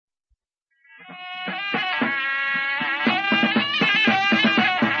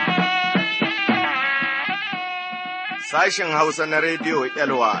Sashen Hausa na Rediyo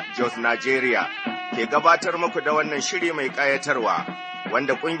Elwa Jos Nigeria ke gabatar muku da wannan shiri mai ƙayatarwa,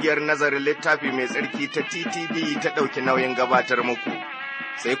 wanda ƙungiyar nazarin littafi mai tsarki ta TTV ta ɗauki nauyin gabatar muku.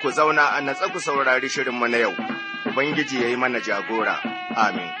 Sai ku zauna a natsa ku saurari shirinmu na yau, Ubangiji ya yi mana jagora.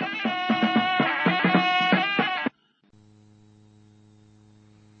 Amin.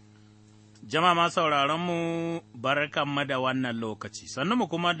 Jama'a sauraronmu, barkanmu da wannan lokaci, mu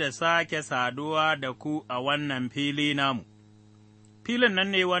kuma da sake saduwa da ku a wannan fili namu. Filin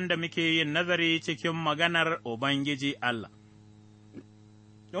nan ne wanda muke yin nazari cikin maganar Ubangiji Allah.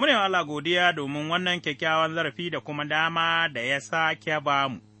 Domin yawa Allah godiya domin wannan kyakkyawan zarafi da kuma dama da ya sake ba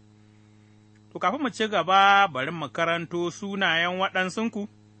mu. To, kafin mu ci gaba, bari mu karanto sunayen waɗansunku,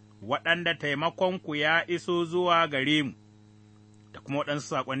 waɗanda taimakonku ya iso zuwa gare mu, da kuma waɗansu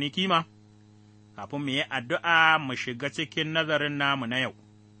saƙonni kima. Kafin mu yi addu'a mu shiga cikin nazarin namu na yau,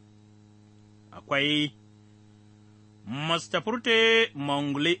 akwai Mustapurte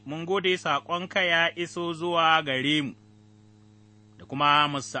Mongule, mun gode saƙonka ya iso zuwa gare mu, da kuma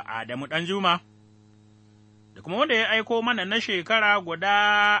Musta Adamu Ɗanjuma, da kuma wanda ya aiko mana na shekara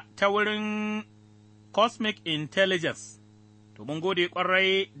guda ta wurin Cosmic Intelligence, to mun gode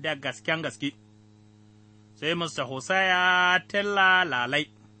ƙwarai da gasken gaske, sai Musta Hosaya Tella Lalai.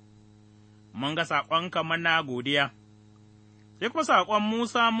 Mun ga saƙonka mana godiya, sai kuma saƙon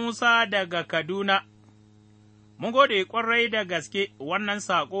Musa daga Kaduna, mun gode ƙwarai da gaske, wannan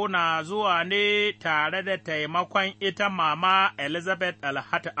saƙo na zuwa ne tare da taimakon ita Mama Elizabeth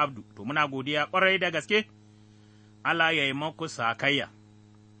Alhata Abdu, to muna godiya ƙwarai da gaske, Allah ya yi maku sakayya.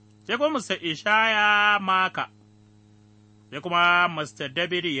 Sai kuma Mr. Ishaya Maka, sai kuma Mr.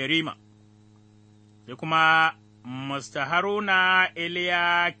 David Yerima, sai kuma Mr. Haruna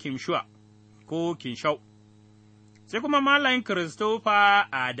Eliya Kimshua. Ko Kinshau, sai kuma Malam Christopher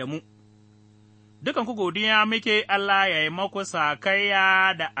Adamu, dukanku godiya muke Allah ya yi maku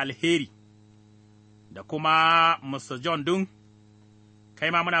sakayya da alheri, da kuma Mr. John Dun, kai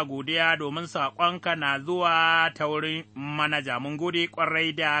ma muna godiya domin saƙonka na zuwa ta wurin manaja, mun gode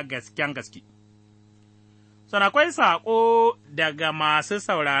ƙwarai da gasken gaske. Sana akwai saƙo daga masu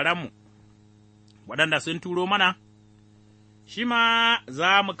sauraronmu, waɗanda sun turo mana, shi ma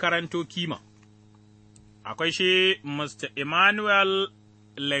za mu karanto kima. Akwai shi Mr. Emmanuel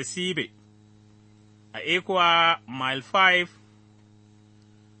Lesibe a Ekuwa Mile 5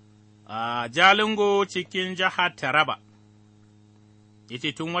 a Jalingo cikin jihar Taraba,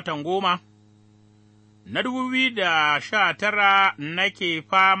 yace tun watan 10 na 2019 nake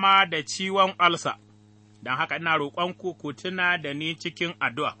fama da ciwon alsa, don haka ina roƙonku ku tuna da ni cikin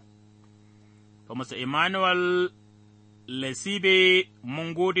addu'a. To, Mr. Emmanuel Lesibe,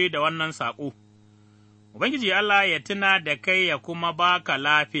 mun gode da wannan saƙo. Ubangiji Allah ya tuna da kai ya kuma baka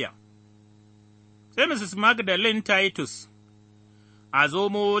lafiya. Sai Mrs. Magdalene Titus, a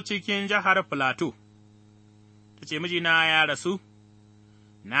zomo cikin jihar Filato, ta ce, Mijina ya rasu,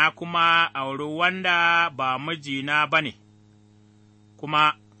 na kuma auri wanda ba mijina ba ne,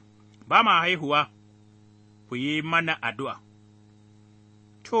 kuma ba ma haihuwa, ku yi mana addu'a.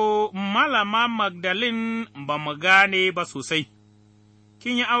 To, Malama Magdalene ba mu gane ba sosai.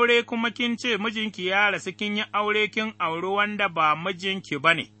 Kin yi aure kuma kin ce mijinki ya rasu, kin yi aure kin auri wanda ba mijinki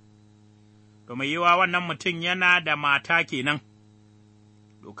ba ne, to mai yiwa wannan mutum yana da mata kenan,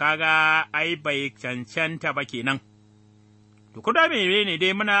 to kaga ai bai cancanta ba kenan. To kuda mere ne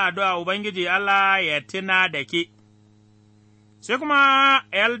dai muna addu'a Ubangiji Allah ya tuna da ke, sai kuma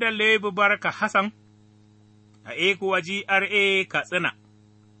Elder Lebu Barka Hassan a Ekuwa GRA Katsina,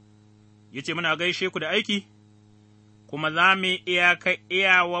 ya ce muna gaishe ku da aiki. Kuma za mu iyaka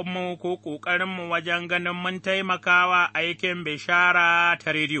iyawanmu ko ƙoƙarinmu wajen ganin mun taimakawa aikin bishara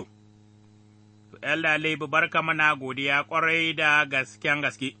ta rediyo. To, ’yan Lebu barka mana godiya ƙwarai da gasken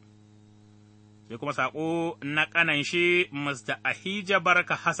gaske. Sai kuma saƙo na ƙanan shi Mr. Ahija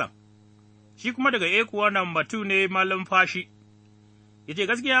Barka Hassan, shi kuma daga Ekuwa nan batu ne malumfashi, ya ce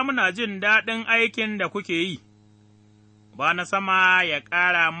gaskiya muna jin daɗin aikin da kuke yi, ba na sama ya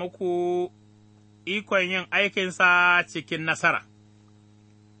ƙara muku ikon yin aikinsa cikin nasara.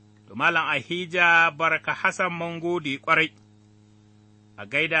 To, Malam Ahija Barka Hassan mun gode ƙwarai, a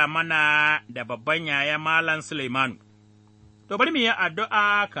gaida mana da babban yaya Malam Suleimanu. To, bari mu yi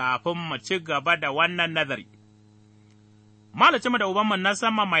addu'a kafin mu ci gaba da wannan nazari. Malacinmu da Ubanmu na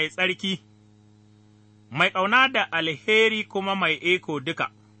sama mai tsarki, mai ƙauna da alheri kuma mai iko duka,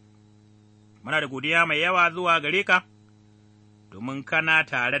 muna da godiya mai yawa zuwa gare ka, domin kana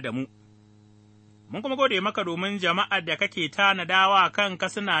tare da mu. Mun kuma gode maka domin jama'ar da kake tanadawa kanka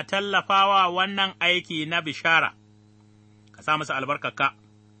suna tallafawa wannan aiki na bishara, ka sa musu albarkarka,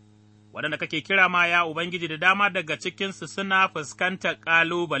 waɗanda kake kira ma ya Ubangiji da dama daga cikinsu suna fuskantar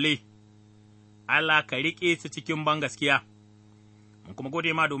ƙalubale, Allah ka riƙe su cikin bangaskiya. Mun kuma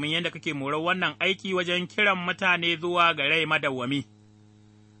gode ma domin yadda kake morar wannan aiki wajen kiran mutane zuwa ga rai madawwami,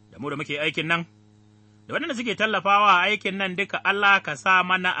 da mu da muke aikin nan, da waɗanda suke tallafawa aikin nan duka Allah ka sa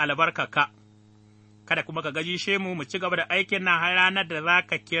mana albarkaka, kada kuma ka gajishe mu ci gaba da aikin nan har ranar da za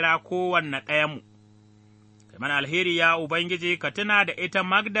ka kira kowanne ɗayanmu. Kai mana alheri ya Ubangiji, ka tuna da ita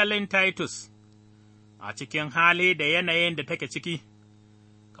Magdalene Titus a cikin hali da yanayin da take ciki,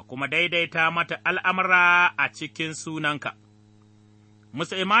 ka kuma daidaita mata al'amura a cikin sunanka.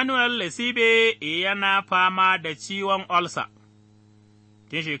 Musa Emmanuel Lesibe yana fama da ciwon olsa,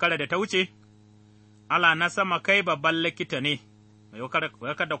 tun shekarar da ta wuce, Allah na sama kai babban likita ne, mai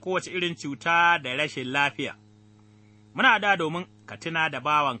warkar da kowace irin cuta da rashin lafiya. Muna da domin ka tuna da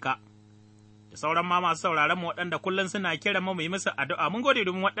bawanka, da sauran ma masu sauraron mu waɗanda kullum suna kiran mu yi musu addu'a, mun gode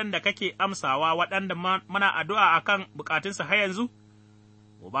domin waɗanda kake amsawa, waɗanda muna addu'a akan bukatunsu har yanzu,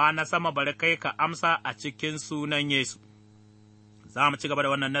 Uba na sama bari kai ka amsa a cikin sunan Yesu. Za mu ci gaba da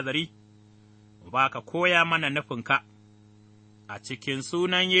wannan nazari, Uba ka koya mana nufinka a cikin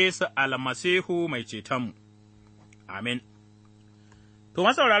sunan Yesu almasihu mai cetonmu. Amin. To,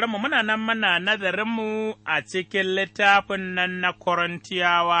 masauraranmu muna nan mana nazarinmu a cikin littafin nan na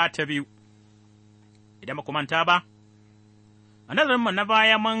Korantiyawa ta biyu, idan ba ku manta ba, a nazarinmu na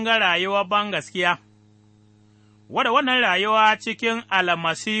baya mun ga rayuwa ban gaskiya, wadda wannan rayuwa cikin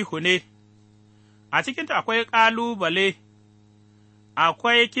almasihu ne, a cikinta akwai ƙalubale,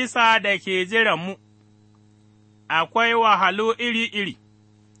 akwai kisa da ke jiranmu, akwai wahalu iri-iri,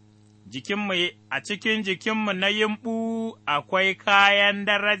 a cikin jikinmu na yimɓu akwai kayan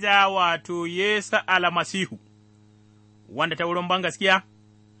daraja wato Yesu almasihu, wanda ta wurin bangaskiya,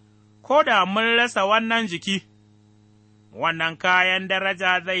 ko da mun rasa wannan jiki, wannan kayan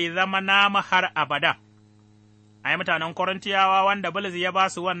daraja zai zama namu har abada. Ai, mutanen Korintiyawa wanda Bulus ya ba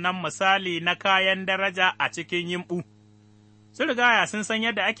su wannan misali na kayan daraja a cikin yimɓu, sun rigaya sun san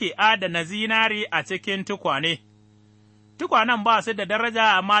yadda ake adana zinari a cikin tukwane. Tukwanen ba su da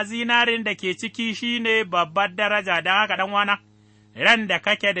daraja, amma zinarin da ke ciki shi ne babbar daraja, don haka ɗanwana, ran da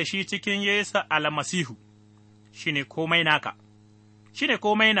kake da shi cikin Yesu almasihu, shi ne komai naka, shi ne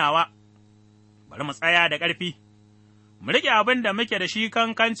komai nawa, bari mu tsaya da ƙarfi, mu riƙe abin da muke da shi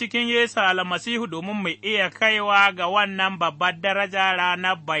kankan cikin Yesu almasihu domin mu iya kaiwa ga wannan babbar daraja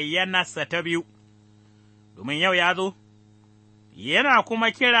ranar bayyanarsa ta biyu, domin yau ya zo, yana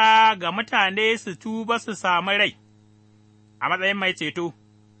kuma kira ga mutane su tuba su sami rai. A matsayin mai ceto,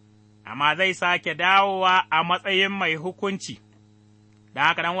 amma zai sake dawowa a matsayin mai hukunci, da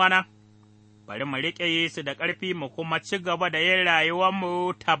haka ɗanwana, bari mu riƙe Yesu da ƙarfi mu kuma ci gaba da yin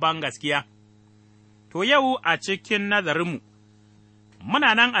rayuwarmu ta bangaskiya. To, yau a cikin nazarinmu,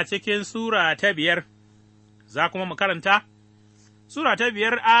 muna nan a cikin Sura ta 5, za kuma mu karanta, Sura ta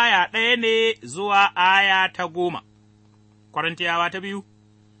 5 aya 1 ne zuwa aya ta 10, Korintiyawa ta 2,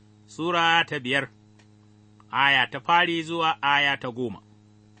 Sura ta 5. Aya ta fari zuwa aya ta 10.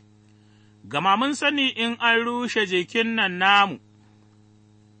 Gama mun sani in an rushe jikin nan namu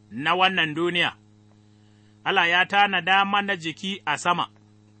na wannan duniya, Allah ya tanada mana jiki a sama,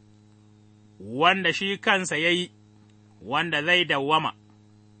 wanda shi kansa ya yi, wanda zai dawwama.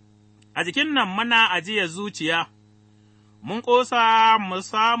 A jikin nan muna ajiye zuciya, mun ƙosa mu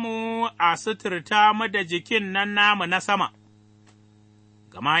samu a suturta mu da jikin nan namu na sama,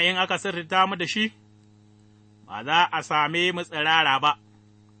 gama in aka suturta mu da shi, ba za a same mu tsirara ba,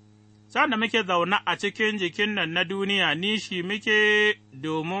 sa'an da muke zaune a cikin jikin nan na duniya nishi muke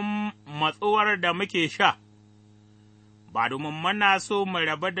domin matsuwar da muke sha, ba domin muna so mu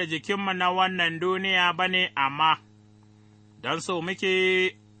rabu da jikinmu na wannan duniya ba ne, amma don so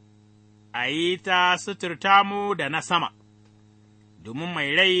muke a yi ta suturta mu da na sama, domin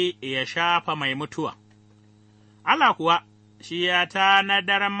mai rai ya shafa mai mutuwa. Allah kuwa shi ya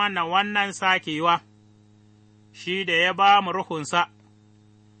tanadar mana wannan sakewa. Shi da ya ba mu Ruhunsa,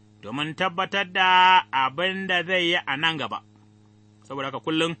 domin tabbatar da abin da zai yi a nan gaba, saboda haka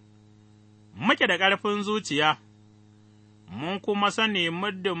kullum muke da ƙarfin zuciya, mun kuma sani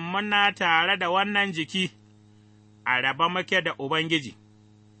muddin muna tare da wannan jiki, a raba muke da Ubangiji,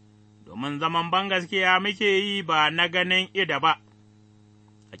 domin zaman bangaskiya muke yi ba na ganin ido ba,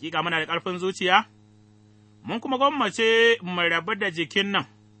 hakika muna da ƙarfin zuciya, mun kuma gwammace mu rabu da jikin nan.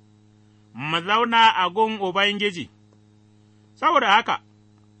 Mu zauna a gun Ubangiji, saboda haka,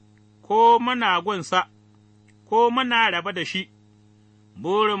 ko muna gunsa, ko muna raba da shi,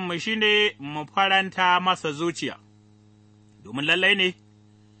 burinmu shi ne mu faranta masa zuciya, domin lallai ne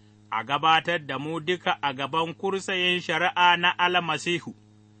a gabatar da mu duka a gaban kursiyin shari'a na almasihu,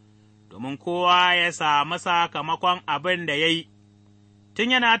 domin kowa ya sami sakamakon abin da ya yi, tun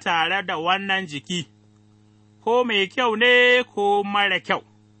yana tare da wannan jiki, ko mai kyau ne ko mara kyau.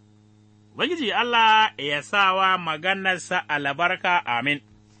 Ubangiji Allah ya sa wa maganarsa albarka, amin.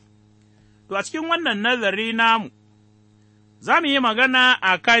 To, a cikin wannan nazari namu, za mu yi magana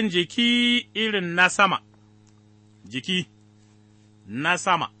a kan jiki irin na sama, jiki na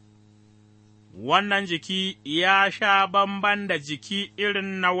sama. Wannan jiki ya sha bamban da jiki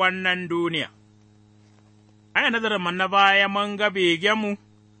irin na wannan duniya. Aya nazarinmu na baya mun ga begenmu,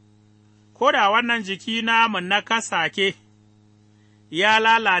 ko da wannan jiki namu na kasake ya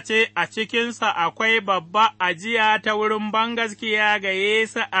lalace, a cikinsa akwai babba ajiya ta wurin bangaskiya ga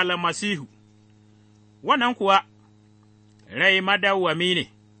Yesu almasihu, wannan kuwa rai madawwami ne,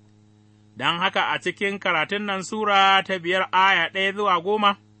 don haka a cikin karatun nan Sura ta 5 aya 1 zuwa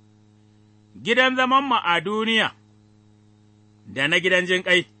 10, gidan zamanmu a duniya da na gidan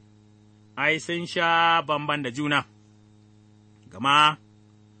jinƙai, ai, sun sha bamban da juna, gama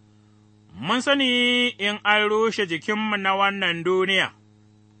mun sani in an rushe jikinmu na wannan duniya,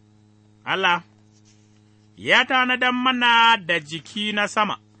 Allah ya tanadan mana da jiki na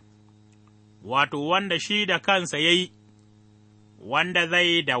sama, wato wanda shi da kansa ya yi, wanda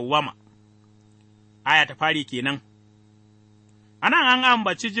zai dawwama. Aya ta fari kenan. Anan an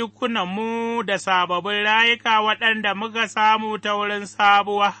ambaci jikunanmu da sababbin rayuka waɗanda muka samu ta wurin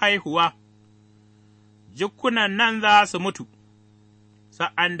sabuwar haihuwa, jikunan nan za su mutu,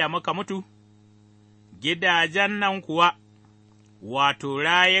 sa'an da muka mutu, gidajen nan kuwa, wato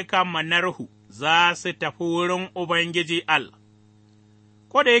rayukanmu na ruhu, za su tafi wurin Ubangiji Allah.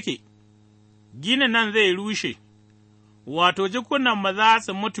 Ko da yake, ginin nan zai rushe, wato jikunanmu za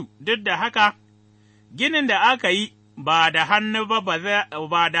su mutu, duk da haka, ginin da aka yi ba da hannu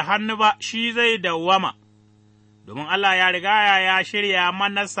ba shi zai dawwama, domin Allah ya riga ya shirya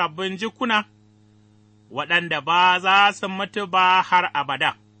mana sabbin jikuna, waɗanda ba za su mutu ba har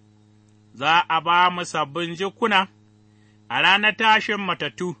abada. Za a ba mu sabbin jikuna a ranar tashin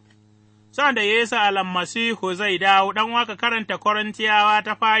matattu, sa'an da Yesu almasihu zai dawo. Ɗan waka karanta Korantiyawa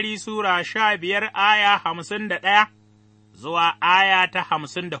ta fari Sura 15 aya 51 zuwa aya ta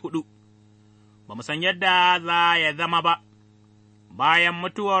 54. Ba mu san yadda za ya zama ba, bayan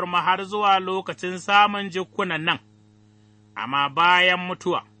mutuwar mu har zuwa lokacin samun jikunan nan, amma bayan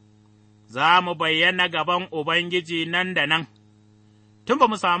mutuwa, za mu bayyana gaban Ubangiji nan da nan, tun ba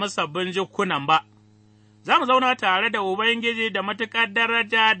mu samu sabbin jikunan ba, za mu zauna tare da Ubangiji da matuƙar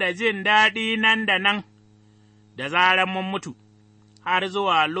daraja da jin daɗi nan da nan, da zaran mun mutu, har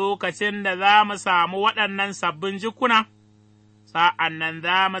zuwa lokacin da za mu samu waɗannan sabbin jikuna. Sa'an nan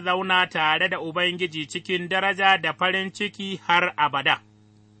za mu zauna tare da Ubangiji cikin daraja da farin ciki har abada,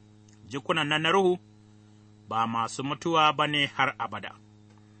 jikunan nan na ruhu ba masu mutuwa ba ne har abada.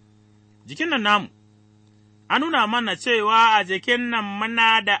 Jikin nan namu, an nuna mana cewa a jikin nan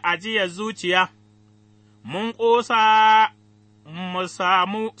muna da ajiyar zuciya, mun ƙosa mu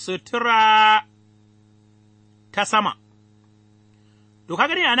samu sutura ta sama. To, ka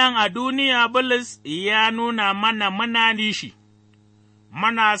gani a nan a duniya, Bulus ya nuna mana muna nishi.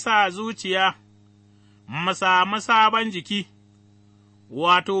 Mana sa zuciya, mu samu sabon jiki,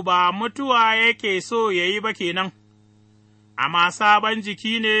 wato, ba mutuwa yake so ya yi ba kenan, amma sabon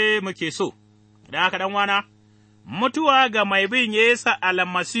jiki ne muke so, da haka wana, mutuwa ga mai bin Yesu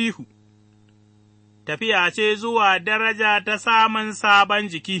almasihu, tafiya ce zuwa daraja ta samun sabon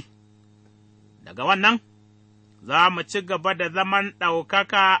jiki, daga wannan, za mu ci gaba da zaman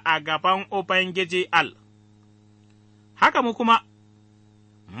ɗaukaka a gaban Ubangiji Allah. Haka mu kuma,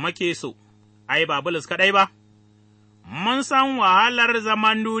 muke so, ai, ba Bulus kaɗai ba, mun san wahalar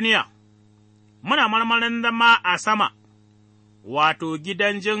zaman duniya, muna marmarin zama a sama, wato,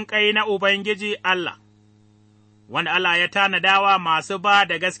 gidan jinƙai na Ubangiji Allah, wanda Allah ya tanadawa masu ba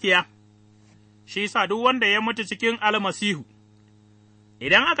da gaskiya, shi sa duk wanda ya mutu cikin almasihu,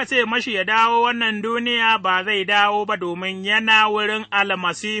 idan aka ce mashi ya dawo wannan duniya ba zai dawo ba domin yana wurin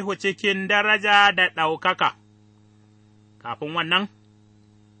almasihu cikin daraja da ɗaukaka. Kafin wannan,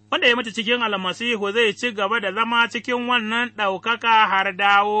 wanda ya mutu cikin almasihu zai ci gaba da zama cikin wannan ɗaukaka har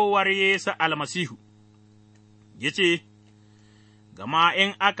dawowar Yesu almasihu. Ya ce, Gama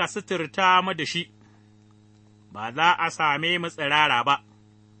in aka suturta mu da shi, ba za a same mu tsirara ba.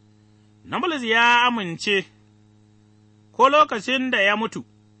 Bulus ya amince, ko lokacin da ya mutu,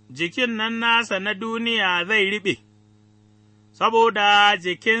 jikin nan nasa na duniya zai riɓe, saboda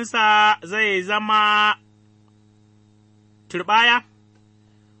jikinsa zai zama turɓaya,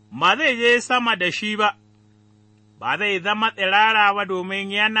 ba zai je sama da shi ba, ba zai zama tsirara ba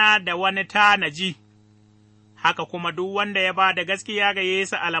domin yana da wani tanaji, haka kuma duk wanda ya ba da gaskiya ga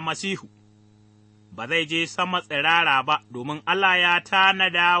Yesu almasihu, ba zai je sama tsirara ba, domin Allah ya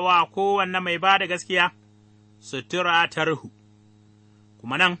tanada wa kowanne mai ba da gaskiya sutura ta ruhu.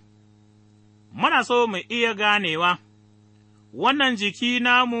 Kuma nan, muna so mu iya ganewa, wannan jiki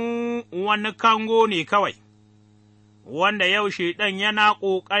namu wani kango ne kawai, wanda yau Shaiɗan yana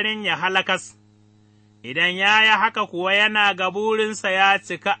ƙoƙarin ya halakas, idan ya yi haka kuwa yana ga burinsa ya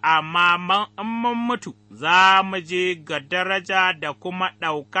cika, amma mun mutu za mu je ga daraja da kuma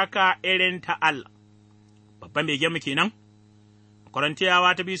ɗaukaka irin ta Allah. Babban bege mu kenan,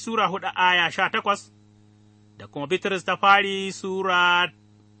 Korantiyawa ta biyu Sura 4:18, da kuma Bitrus ta fari Sura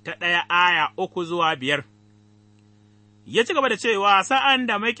ta 1:3-5. Ya ci gaba da cewa, sa'an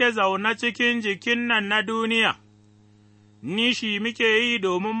da muke zaune cikin jikin nan na duniya, nishi muke yi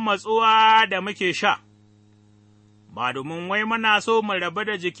domin matsuwa da muke sha, ba domin wai muna so mu rabu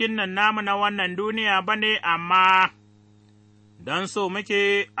da jikin nan namu na wannan duniya ba ne, amma don so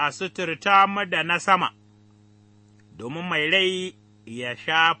muke a suturta mu da na sama, domin mai rai ya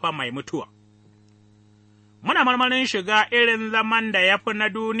shafa mai mutuwa. Muna marmarin shiga irin zaman da ya fi na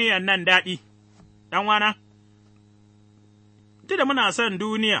duniyan nan daɗi, ɗanwana, da muna son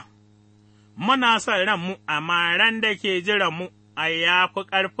duniya, muna son ranmu, amma ran da ke jiranmu a ya fi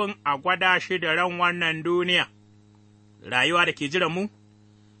ƙarfin a gwada shi da ran wannan duniya, rayuwa da ke jiranmu,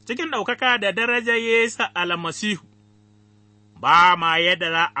 cikin ɗaukaka da darajar Yesu almasihu, ba ma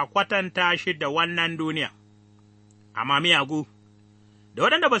yadda za a kwatanta shi da wannan duniya, amma miyagu, da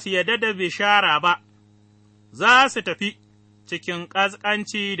waɗanda ba su yarda da bishara ba, za su tafi cikin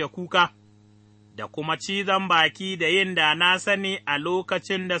ƙasƙanci da kuka, da kuma cizon baki da yin da na sani a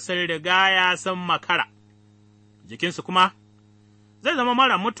lokacin da sun rigaya sun makara, jikinsu kuma zai zama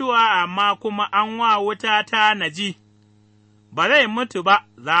mara mutuwa, amma kuma an wa wuta ta naji, ba zai mutu ba,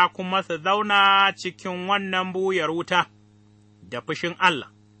 za kuma su zauna cikin wannan buyar wuta da fushin Allah,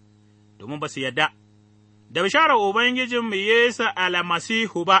 domin ba su yadda da bisharar Ubangijinmu Yesu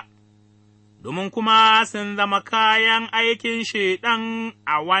almasihu ba, domin kuma sun zama kayan aikin Shaiɗan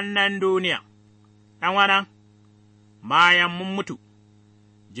a wannan duniya. ’Yan'wana, bayan mun mutu,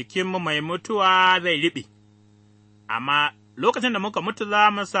 jikinmu mai mutuwa zai riɓe, amma lokacin da muka mutu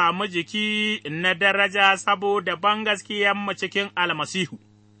za mu samu jiki na daraja saboda bangaskiyanmu cikin almasihu,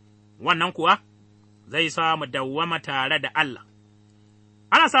 wannan kuwa zai sa mu dawwama tare da Allah.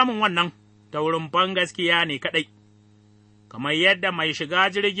 Ana samun wannan ta wurin bangaskiya ne kaɗai, kamar yadda mai shiga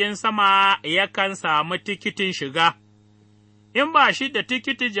jirgin sama yakan samu tikitin shiga. In ba shi da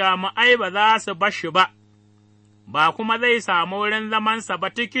tikiti jami'ai ba za su bar shi ba, ba kuma zai samu wurin zamansa ba,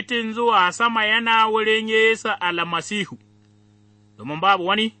 tikitin zuwa sama yana wurin Yesu almasihu, domin babu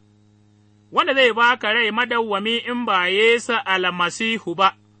wani wanda zai baka rai madawwami in ba Yesu almasihu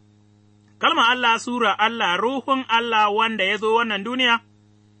ba. Kalmar Allah, Sura Allah, Ruhun Allah wanda ya zo wannan duniya,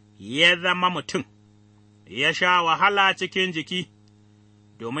 ya zama mutum, ya sha wahala cikin jiki,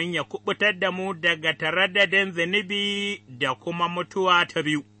 domin ya kuɓutar da mu daga taraddadin zunubi da kuma mutuwa ta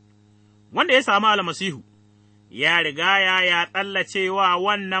biyu, wanda ya samu almasihu, ya riga ya tsallacewa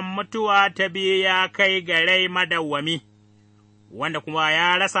wannan mutuwa ta biyu ya kai ga rai madawwami, wanda kuma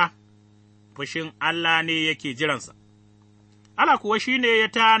ya rasa, fushin Allah ne yake jiransa. Allah kuwa shi ne ya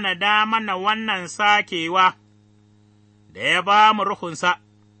tanada mana wannan sakewa, da ya ba mu ruhunsa,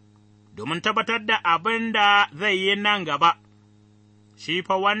 domin tabbatar da abin da zai yi nan gaba. Shi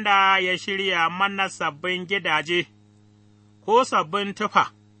fa wanda ya shirya mana sabbin gidaje, ko sabbin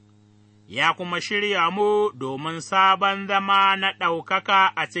tufa, ya kuma shirya mu domin sabon zama na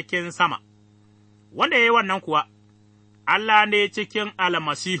ɗaukaka a cikin sama, wanda ya yi wannan kuwa, Allah ne cikin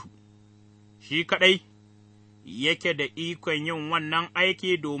almasihu, shi kaɗai yake da ikon yin wannan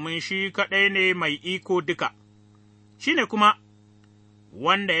aiki domin shi kaɗai ne mai iko duka, shi ne kuma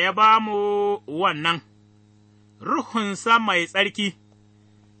wanda ya ba mu wannan Ruhunsa mai tsarki.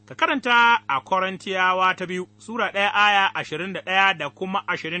 Ka karanta a Korantiyawa ta biyu, Sura 1:21 da kuma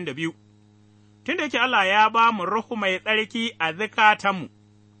 22, tunda yake Allah ya ba mu Ruhu mai tsarki a zukatanmu,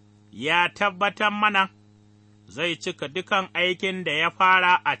 ya tabbatar mana zai cika dukan aikin da ya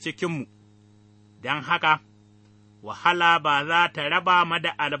fara a cikinmu, don haka, wahala ba za ta raba mu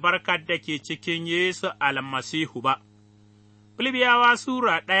da albarkar da ke cikin Yesu almasihu ba. Filibiyawa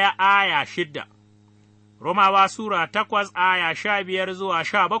Sura 1:6, Romawa Sura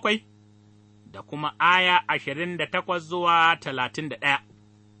 8:15-17, da kuma 28-31.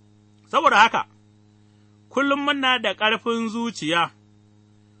 Saboda haka, kullum muna da ƙarfin zuciya,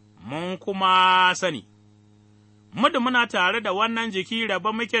 mun kuma sani, muddin muna tare da wannan jiki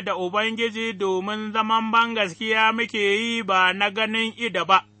raba muke da Ubangiji domin zaman bangaskiya muke yi ba na ganin ido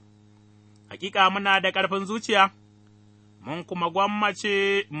ba, hakika muna da ƙarfin zuciya, mun kuma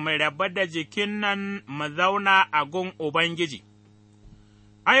gwammace mu rabu da jikin nan mu zauna a gun Ubangiji.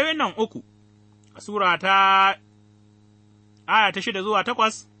 Ayoyin nan uku, a Sura ta aya ta 6 zuwa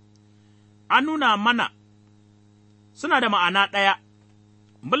 8, an nuna mana suna da ma'ana ɗaya.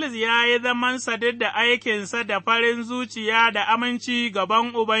 Bulus ya yi zamansa duk da aikinsa da farin zuciya da aminci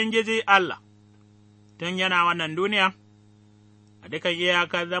gaban Ubangiji Allah, tun yana wannan duniya, a dukan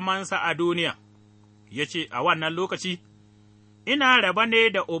iyakar zamansa a duniya, ya ce a wannan lokaci, ina raba ne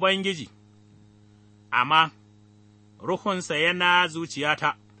da Ubangiji, amma Ruhunsa yana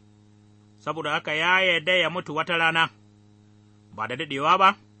zuciyata, saboda haka ya yarda ya mutu wata rana, ba da daɗewa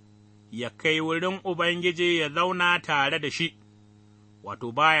ba, ya kai wurin Ubangiji ya zauna tare da shi,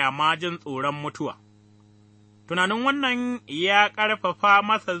 wato baya ma jin tsoron mutuwa. Tunanin wannan ya ƙarfafa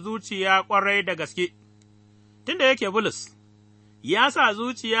masa zuciya ƙwarai da gaske, tunda yake Bulus, ya sa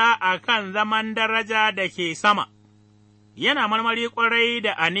zuciya a kan zaman daraja da ke sama, yana marmari ƙwarai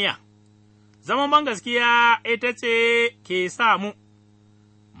da aniya, zaman bangaskiya ita ce ke sa mu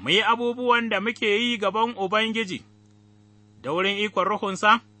yi abubuwan da muke yi gaban Ubangiji, da wurin ikon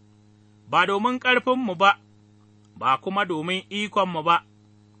Ruhunsa, ba domin ƙarfinmu ba, ba kuma domin ikonmu ba,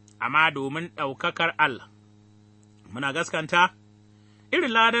 amma domin ɗaukakar Allah. Muna gaskanta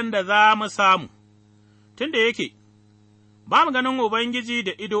irin ladan da za mu samu, tun da yake, ba mu ganin Ubangiji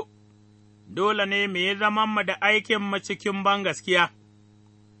da ido, dole ne mu yi zamanmu da aikinmu cikin bangaskiya,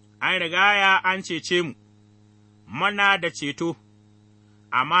 an rigaya an cece mu, muna da ceto,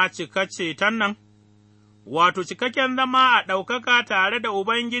 amma cika ceton nan, wato cikakken zama a ɗaukaka tare da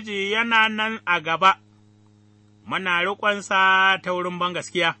Ubangiji yana nan a gaba, muna riƙonsa ta wurin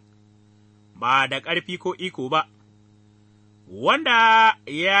bangaskiya, ba da ƙarfi ko iko ba, wanda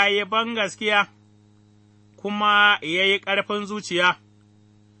ya yi bangaskiya kuma ya yi ƙarfin zuciya,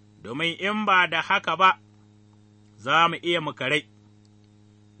 domin in ba da haka ba, za mu iya mu karai,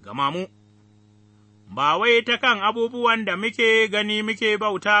 gama mu, ba wai ta kan abubuwan da muke gani muke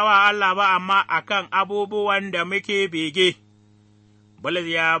bautawa Allah ba, amma a kan abubuwan da muke bege. Bulus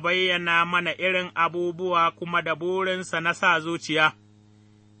ya bayyana mana irin abubuwa kuma da burinsa na sa zuciya,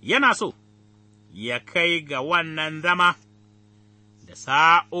 yana so ya kai ga wannan zama, da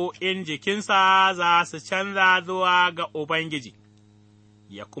sa'o'in jikinsa za su canza zuwa ga Ubangiji,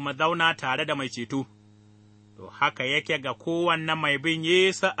 ya kuma zauna tare da mai ceto, to haka yake ga kowanne mai bin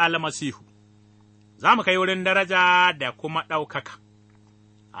Yesu almasihu. Za mu kai wurin daraja da kuma ɗaukaka.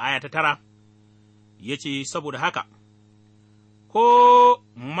 Aya ta 9, ya ce, saboda haka, ko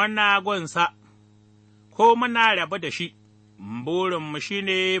muna gonsa, ko muna rabu da shi, burinmu shi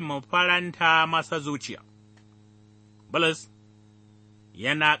ne mu faranta masa zuciya. Bulus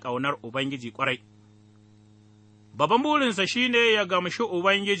yana ƙaunar Ubangiji ƙwarai, babban burinsa shi ne ya gamshi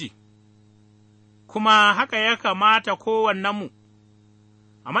Ubangiji, kuma haka ya kamata kowannenmu,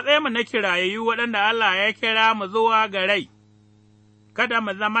 a matsayinmu na kirayayyu waɗanda Allah ya kira mu zuwa ga rai, kada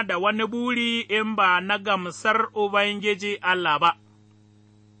mu zama da wani buri in ba na gamsar Ubangiji Allah ba.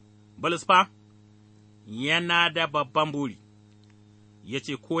 Bulus fa yana da babban buri, ya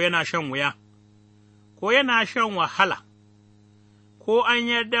ce, ko yana shan wuya, ko yana shan wahala, ko an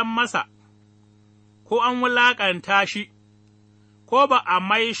yarda masa, ko an wulaƙanta shi, ko ba a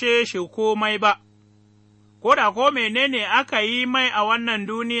maishe shi komai ba, ko da ko menene aka yi mai a wannan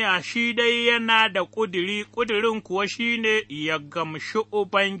duniya, shi dai yana da ƙudiri, ƙudirin kuwa shi ne ya gamshi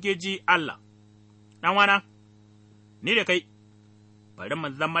Ubangiji Allah. Ɗanwana, ni da kai, bari mu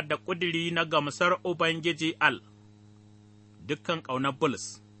zama da ƙudiri na gamsar Ubangiji Allah, dukkan ƙaunar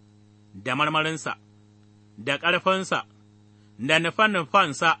Bulus, da marmarinsa, da ƙarfinsa, da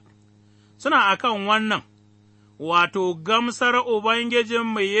nufa-nufansa, suna a kan wannan, wato, gamsar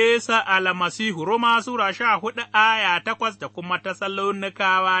Ubangijinmu Yesu almasihu, Roma Sura 14 aya 8 da kuma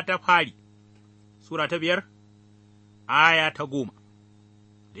Tessalonikawa ta fari, Sura ta 5 aya ta 10,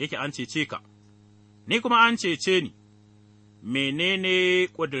 da yake an cece ka, ni kuma an cece ni, menene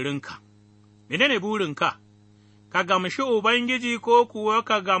ƙudurinka, menene burinka, ka gamshi Ubangiji ko kuwa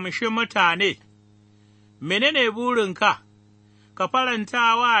ka gamshi mutane, menene burinka? Ka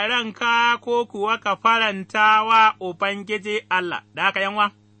faranta wa ranka ko kuwa ka faranta wa Ubangiji Allah, da haka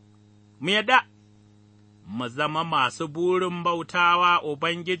yanwa, mu yadda, mu zama masu burin bautawa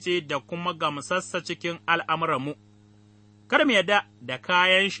Ubangiji da kuma gamsassa cikin al'amuranmu, kar mu yadda da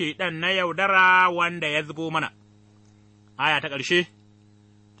kayan Shaiɗan na yaudara wanda ya zubo mana. Aya ta ƙarshe,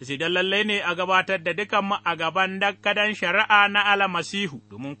 ta ce, don lallai ne a gabatar da dukanmu a gaban dakkadan shari'a na almasihu,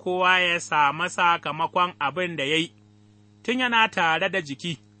 domin kowa ya sami sakamakon abin da ya yi. Tun yana tare da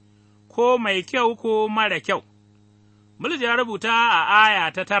jiki, ko mai kyau ko mara kyau. Bulus ya rubuta a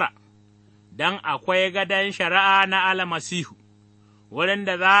aya ta 9, don akwai gadon shari'a na almasihu, wurin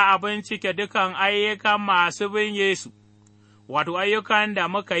da za a bincike dukan ayyukan masu bin Yesu, wato ayyukan da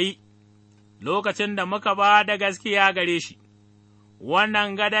muka yi lokacin da muka ba da gaskiya gare shi.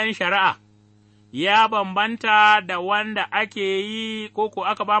 Wannan gadon shari'a ya bambanta da wanda ake yi ko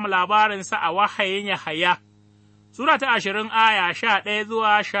aka ba mu labarinsa a wahayin Yahaya, Sura ta 20 aya 11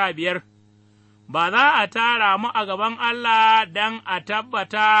 zuwa 15. Ba za a tara mu a gaban Allah don a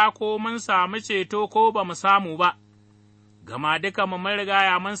tabbata ko mun samu ceto ko ba mu samu ba, gama duka mun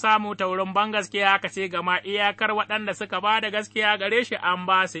rigaya mun samu ta wurin bangaskiya, aka ce gama iyakar waɗanda suka ba da gaskiya gare shi an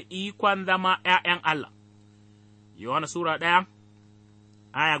ba su ikon zama ’ya'yan Allah. Yohana Sura 1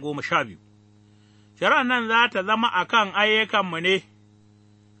 aya 12. Shari'ar nan za ta zama a kan ayyukanmu ne,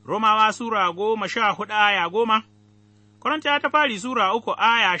 Romawa Sura 14 aya 10. Korintiyawa ta fari Sura 3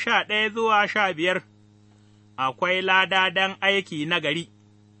 aya 11 zuwa 15, akwai lada don aiki nagari,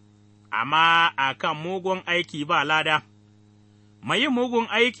 amma a kan mugun aiki ba lada, mai yin mugun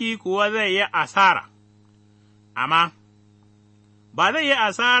aiki kuwa zai yi asara, amma ba zai yi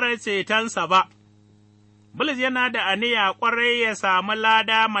asarar cetonsa ba. Bulus yana da aniya ƙwarai ya samu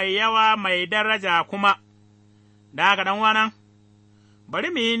lada mai yawa mai daraja kuma, da haka ɗan'uwana, bari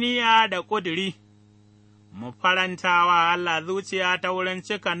mu yi niyya da ƙuduri. Mu farantawa Allah zuciya ta wurin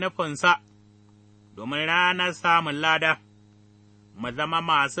cika nufinsa, domin ranar samun lada, mu zama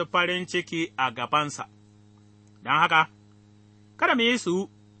masu farin ciki a gabansa. Don haka, kada mu yi su,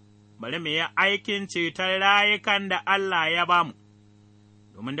 bari mu yi aikin ceton rayukan da Allah ya ba mu,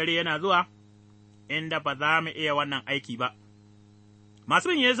 domin dare yana zuwa, inda ba za mu iya wannan aiki ba. Masu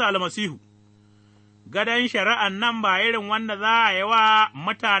bin Yesu almasihu, gadon shari'an nan ba irin wanda za a yi wa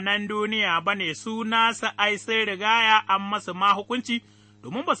mutanen duniya ba ne, su nasa ai sai rigaya an masu ma hukunci,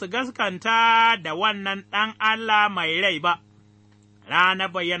 domin ba su gaskanta da wannan ɗan Allah mai rai ba,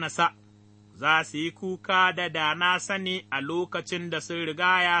 ranar bayyanasa za su yi kuka da dana sani a lokacin da sun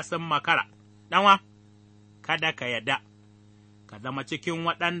rigaya sun makara. Ɗanwa, kada ka yadda, ka zama cikin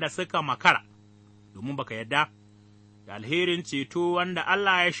waɗanda suka makara, domin baka yadda da alherin ceto wanda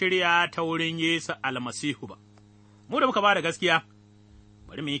Allah ya shirya ta wurin Yesu almasihu ba. Mu da muka ba da gaskiya,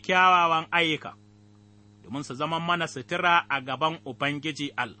 bari mu yi kyawawan ayyuka, domin su zama mana sutura a gaban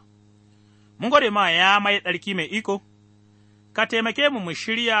Ubangiji Allah. Mun gode ma ya mai tsarki mai iko, ka taimake mu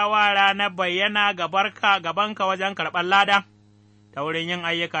shirya wa ranar bayyana gabanka wajen karɓar lada, ta wurin yin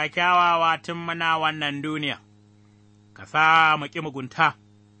ayyuka kyawawa tun muna wannan duniya. Ka sa mu ƙi mugunta,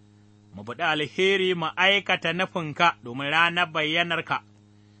 mu buɗi alheri mu aikata nufinka domin ranar bayyanarka,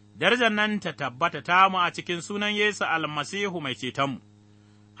 darajar nan ta tabbata tamu a cikin sunan Yesu almasihu mai cetonmu.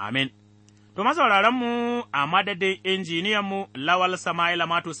 Amin. To, masauraranmu a madadin injiniyanmu Lawal Sama'ila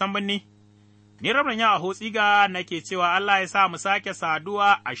Matu Sambunni, ni Rabin Yawa Hotsiga nake cewa Allah ya sa mu sake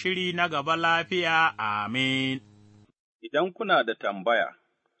saduwa a shiri na gaba lafiya. Amin. Idan kuna da tambaya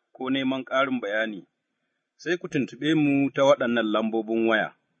ko neman ƙarin bayani, sai ku tuntuɓe mu ta waɗannan lambobin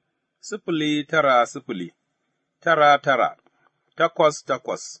waya.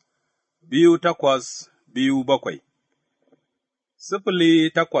 090-99-88-28-27,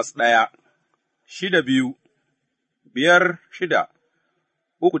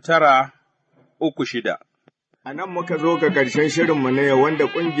 081-62-56-3936. A nan muka zo ga ƙarshen shirinmu na yau wanda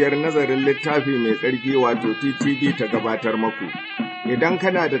ƙungiyar nazarin littafi mai tsarki wato TTD ta gabatar maku. Idan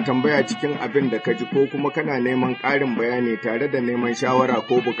kana da tambaya cikin abin da ka ji ko kuma kana neman ƙarin bayani tare da neman shawara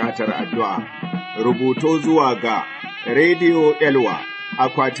ko buƙatar addu'a, rubuto zuwa ga Radio Elwa,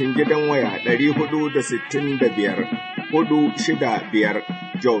 akwatin gidan waya 465 465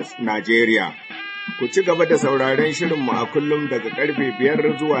 Jos, Nigeria. Ku ci gaba da sauraron shirinmu a kullum daga ƙarfe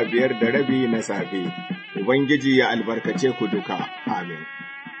 5 zuwa 5:30 na safe. Ubangiji ya albarkace ku duka.